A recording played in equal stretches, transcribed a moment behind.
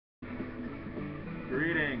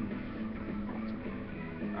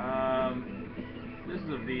This is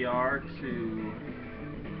a VR to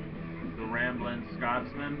the Ramblin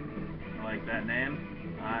Scotsman. I like that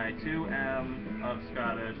name. I too am of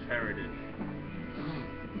Scottish heritage.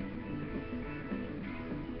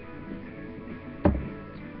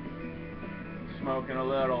 Smoking a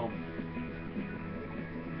little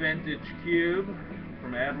vintage cube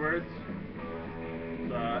from Edwards.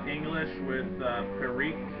 It's English with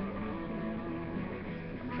Perique.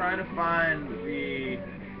 I'm trying to find the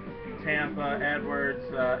Tampa Edwards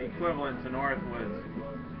equivalent to Northwoods.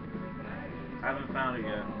 I haven't found it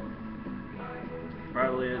yet.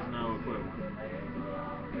 Probably is no equivalent.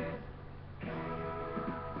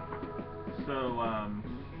 So,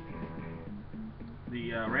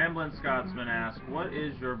 the Ramblin Scotsman asked, "What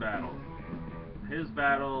is your battle?" His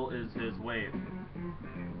battle is his wave.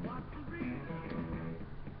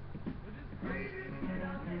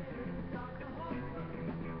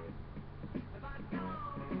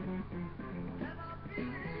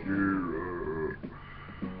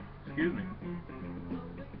 Excuse me.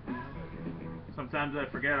 Sometimes I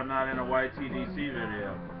forget I'm not in a YTDC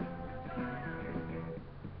video.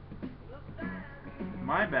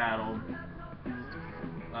 My battle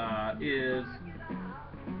is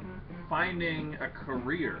finding a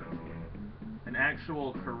career, an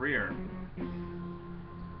actual career.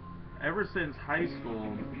 Ever since high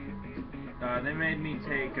school, they made me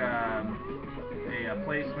take a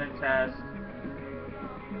placement test.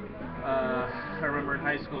 I remember in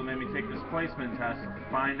high school they made me take this placement test to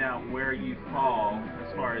find out where you fall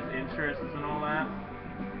as far as interests and all that.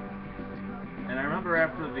 And I remember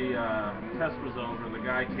after the test was over, the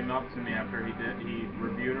guy came up to me after he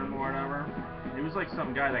reviewed him or whatever. He was like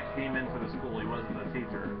some guy that came into the school. He wasn't a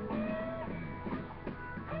teacher.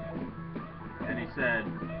 And he said,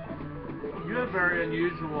 "You have very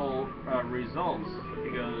unusual results." He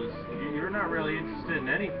goes, "You're not really interested in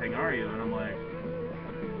anything, are you?" And I'm like,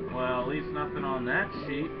 "Well, at least nothing on that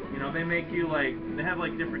sheet." You know, they make you like, they have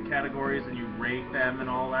like different categories and you rate them and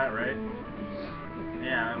all that, right?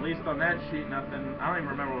 Yeah, at least on that sheet, nothing. I don't even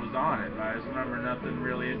remember what was on it, but I just remember nothing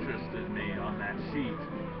really interested me on that sheet.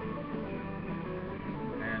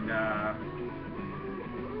 And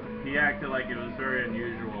he acted like it was very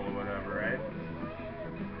unusual or whatever, right?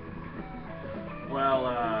 Well,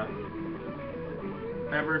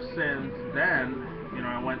 ever since then, you know,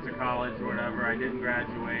 I went to college or whatever. I didn't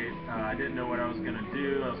graduate. I didn't know what I was gonna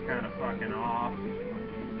do. I was kind of fucking off.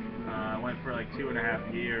 I went for like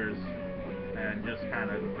 2.5 years and just kind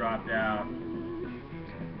of dropped out.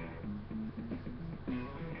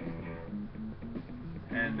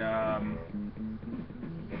 And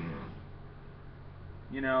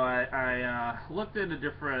you know, I looked into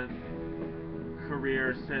different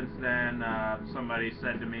careers since then. Somebody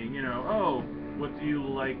said to me, you know, "Oh, what do you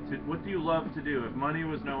love to do? If money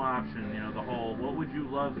was no option, you know, the whole, what would you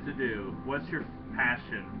love to do? What's your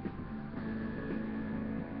passion?"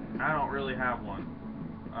 I don't really have one.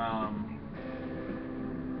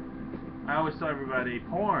 I always tell everybody,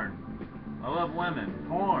 porn. I love women.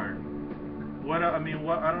 Porn. What? I mean,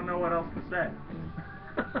 what? I don't know what else to say.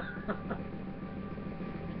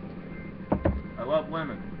 I love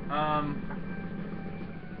women.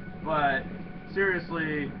 But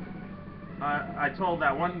seriously, I told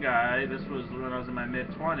that one guy, this was when I was in my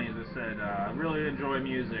mid-20s, I said, "I really enjoy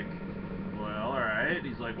music." "Well, alright."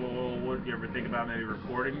 He's like, "Well, would you ever think about maybe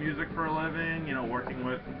recording music for a living, you know, working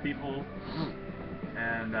with people?"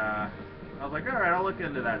 And I was like, "Alright, I'll look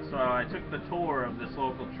into that." So I took the tour of this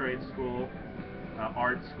local trade school,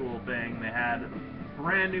 art school thing. They had a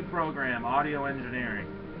brand new program, audio engineering.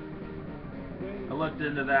 I looked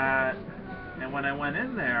into that, and when I went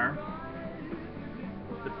in there,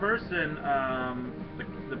 the person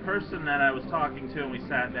that I was talking to, and we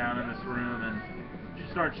sat down in this room, and she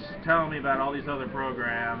starts telling me about all these other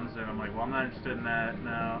programs, and I'm like, "Well, I'm not interested in that.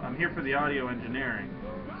 No, I'm here for the audio engineering."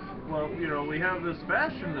 "Well, you know, we have this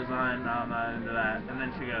fashion design. No, I'm not into that." And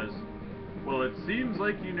then she goes, "Well, it seems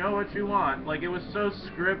like you know what you want." Like, it was so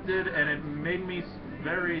scripted, and it made me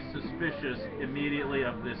very suspicious immediately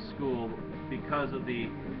of this school because of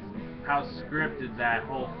how scripted that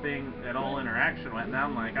whole thing, that whole interaction went. Now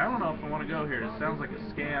I'm like, I don't know if I want to go here. It sounds like a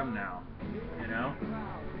scam now, you know?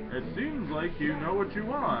 "It seems like you know what you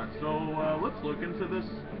want, so let's look into this,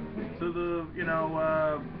 to the,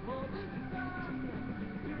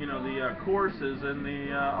 the courses in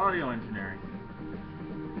the audio engineering."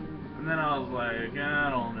 And then I was like, I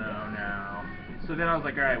don't know now. So then I was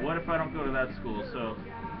like, alright, what if I don't go to that school? So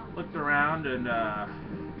looked around, and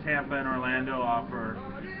Tampa and Orlando offer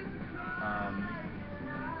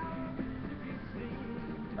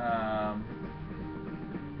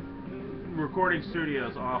recording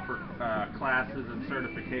studios offer classes and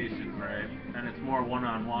certifications, right? And it's more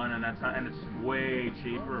one-on-one, and it's way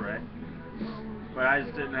cheaper, right? But I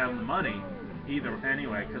just didn't have the money either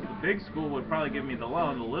anyway, because the big school would probably give me the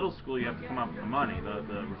loan. The little school, you have to come up with the money,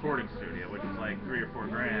 the recording studio, which is like $3 or $4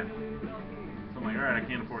 grand. So I'm like, all right, I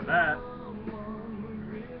can't afford that.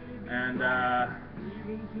 And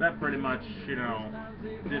that pretty much,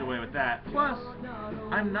 did away with that. Plus,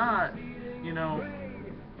 I'm not,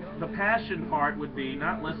 the passion part would be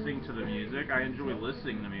not listening to the music. I enjoy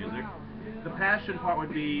listening to music. The passion part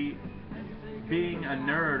would be being a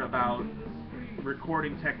nerd about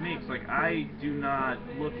recording techniques. Like, I do not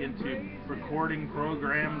look into recording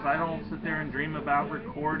programs. I don't sit there and dream about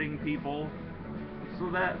recording people. So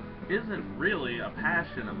that isn't really a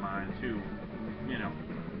passion of mine to,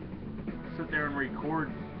 sit there and record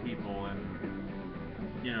people. And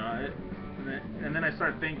and then I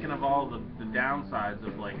start thinking of all the downsides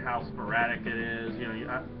of like how sporadic it is.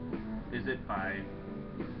 Is it by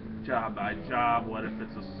job? What if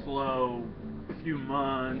it's a slow few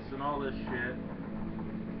months and all this shit?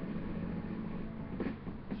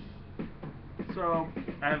 So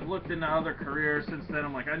I've looked into other careers since then.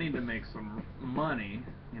 I'm like, I need to make some money.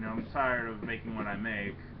 I'm tired of making what I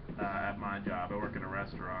make at my job. I work in a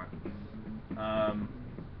restaurant.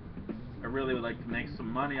 I really would like to make some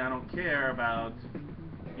money. I don't care about,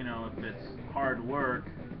 if it's hard work.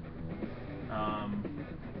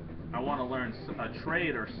 I want to learn a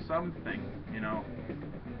trade or something,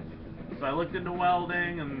 So I looked into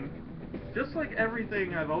welding, and just like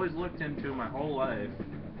everything I've always looked into my whole life,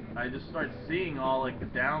 I just start seeing all like the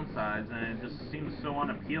downsides, and it just seems so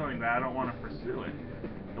unappealing that I don't want to pursue it.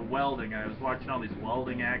 The welding, I was watching all these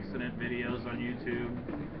welding accident videos on YouTube.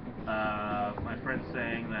 My friend's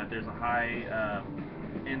saying that there's a high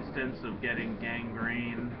instance of getting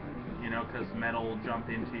gangrene, because metal will jump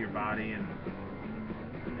into your body, and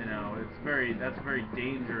that's a very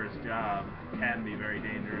dangerous job. Can be very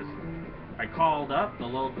dangerous. I called up the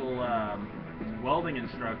local welding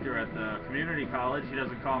instructor at the community college. He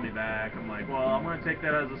doesn't call me back. I'm like, well, I'm going to take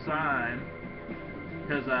that as a sign,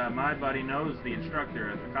 because my buddy knows the instructor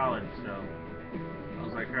at the college. So I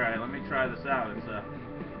was like, all right, let me try this out. It's a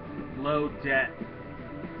low debt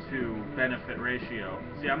to benefit ratio.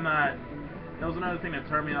 See, that was another thing that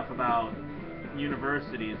turned me off about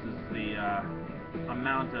universities, is the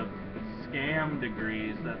amount of scam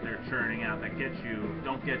degrees that they're churning out that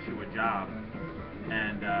don't get you a job.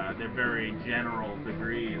 And they're very general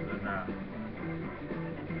degrees, and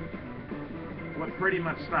what pretty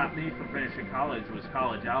much stopped me from finishing college was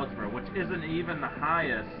college algebra, which isn't even the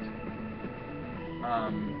highest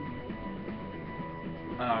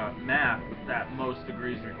math that most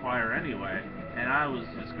degrees require anyway, and I was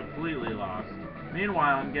just completely lost.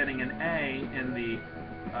 Meanwhile, I'm getting an A in the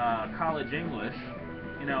college English.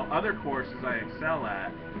 Other courses I excel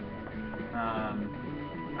at.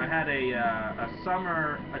 I had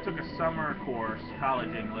I took a summer course,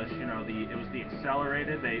 college English. It was the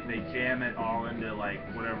accelerated. They jam it all into like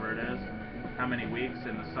whatever it is, how many weeks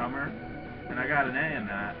in the summer, and I got an A in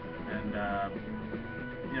that. And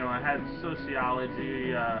I had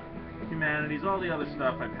sociology, humanities, all the other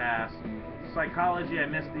stuff I passed. Psychology, I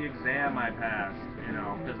missed the exam I passed,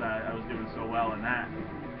 because I was doing so well in that.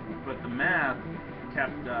 But the math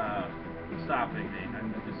kept stopping me. I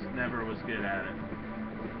just never was good at it.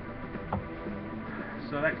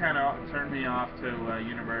 So that kind of turned me off to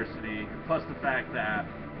university, plus the fact that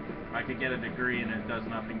I could get a degree and it does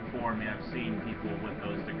nothing for me. I've seen people with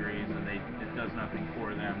those degrees and it does nothing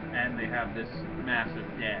for them, and they have this massive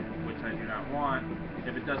debt, which I do not want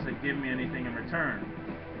if it doesn't give me anything in return.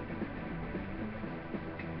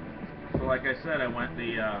 So like I said, I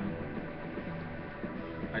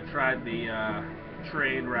tried the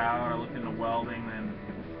trade route. I looked into welding, and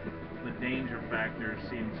the danger factor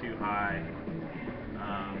seemed too high.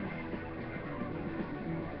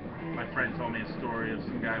 My friend told me a story of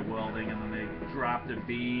some guy welding, and then they dropped a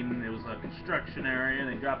beam. It was a construction area, and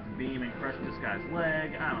they dropped the beam and crushed this guy's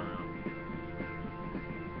leg. I don't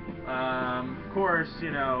know. Of course, if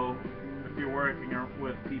you're working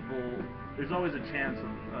with people, there's always a chance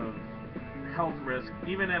of health risk.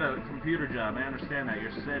 Even at a computer job, I understand that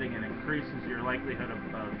you're sitting, and increases your likelihood of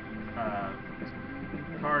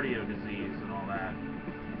cardio disease and all that.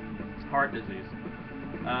 Heart disease.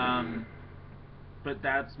 But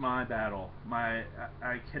that's my battle. I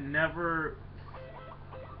can never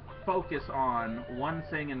focus on one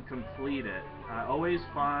thing and complete it. I always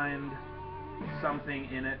find something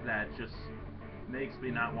in it that just makes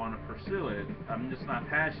me not want to pursue it. I'm just not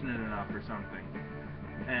passionate enough for something.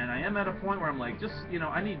 And I am at a point where I'm like,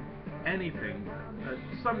 I need anything,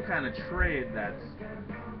 some kind of trade that's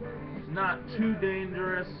not too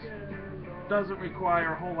dangerous, doesn't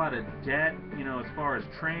require a whole lot of debt, you know, as far as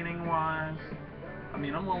training wise. I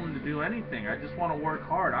mean, I'm willing to do anything. I just want to work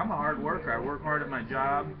hard. I'm a hard worker. I work hard at my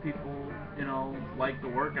job. People, you know, like the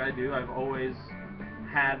work I do. I've always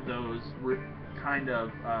had those kind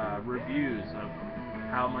of reviews of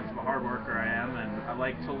how much of a hard worker I am, and I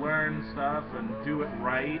like to learn stuff and do it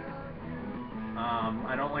right.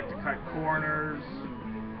 I don't like to cut corners.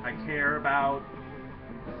 I care about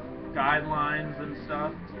guidelines and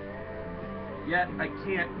stuff. Yet I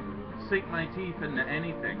can't sink my teeth into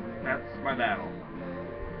anything. That's my battle.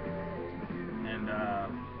 And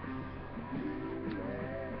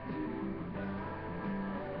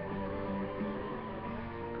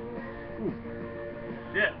ooh,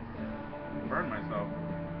 shit, burned myself.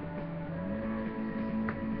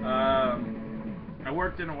 I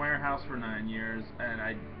worked in a warehouse for 9 years, and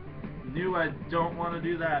I knew I don't want to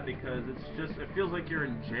do that because it feels like you're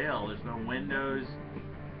in jail. There's no windows.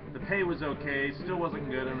 The pay was okay, still wasn't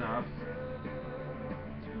good enough.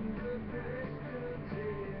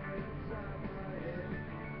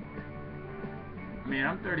 I mean,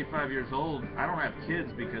 I'm 35 years old. I don't have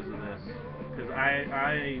kids because of this. Because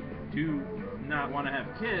I do not want to have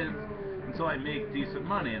kids until I make decent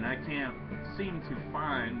money, and I can't seem to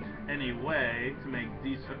find any way to make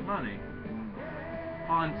decent money.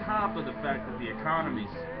 On top of the fact that the economy,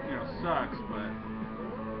 you know, sucks, but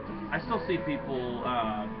I still see people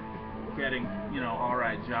getting, you know,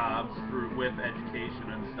 alright jobs with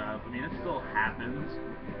education and stuff. I mean, it still happens.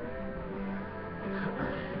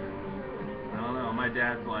 I don't know. My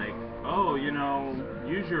dad's like, oh, you know,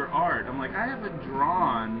 use your art. I'm like, I haven't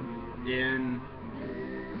drawn in,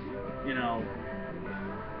 you know,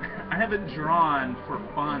 I haven't drawn for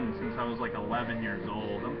fun since I was like 11 years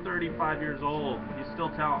old. I'm 35 years old. You still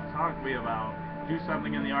talk to me about do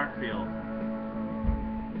something in the art field.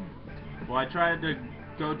 Well, I tried to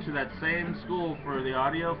go to that same school for the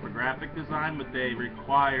audio, for graphic design, but they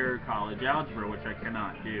require college algebra, which I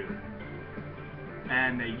cannot do.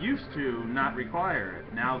 And they used to not require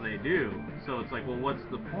it. Now they do. So it's like, well, what's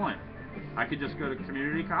the point? I could just go to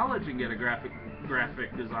community college and get a graphic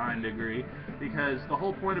design degree, because the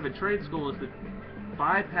whole point of a trade school is to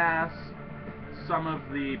bypass some of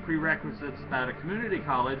the prerequisites at a community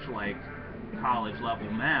college, like college level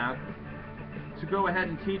math, to go ahead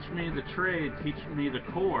and teach me the trade, teach me the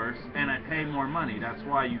course, and I pay more money. That's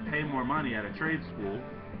why you pay more money at a trade school.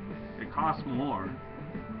 It costs more.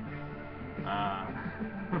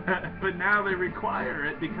 But now they require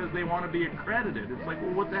it because they want to be accredited. It's like,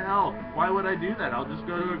 well, what the hell? Why would I do that? I'll just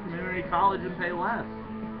go to a community college and pay less.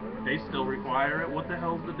 They still require it. What the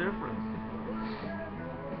hell's the difference?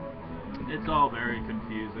 It's all very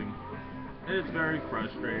confusing. It's very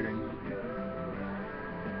frustrating.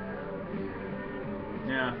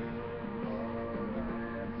 Yeah.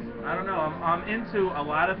 I don't know. I'm into a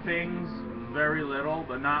lot of things very little,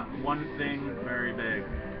 but not one thing very big.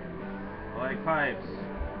 I like pipes.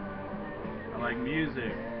 I like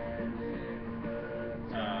music.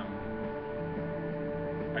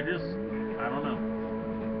 I don't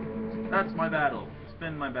know. That's my battle. It's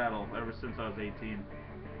been my battle ever since I was 18.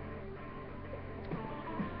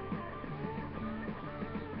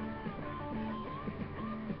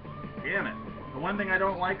 Damn it. The one thing I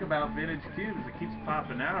don't like about vintage cubes is it keeps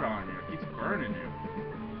popping out on you. It keeps burning you.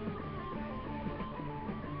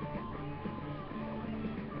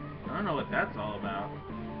 I don't know what that's all about.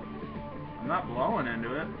 I'm not blowing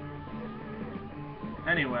into it.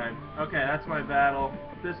 Anyway, okay, that's my battle.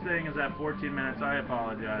 This thing is at 14 minutes. I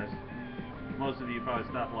apologize. Most of you probably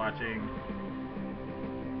stopped watching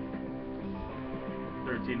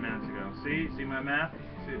 13 minutes ago. See my math?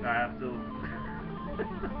 See, I have to...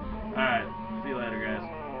 Alright.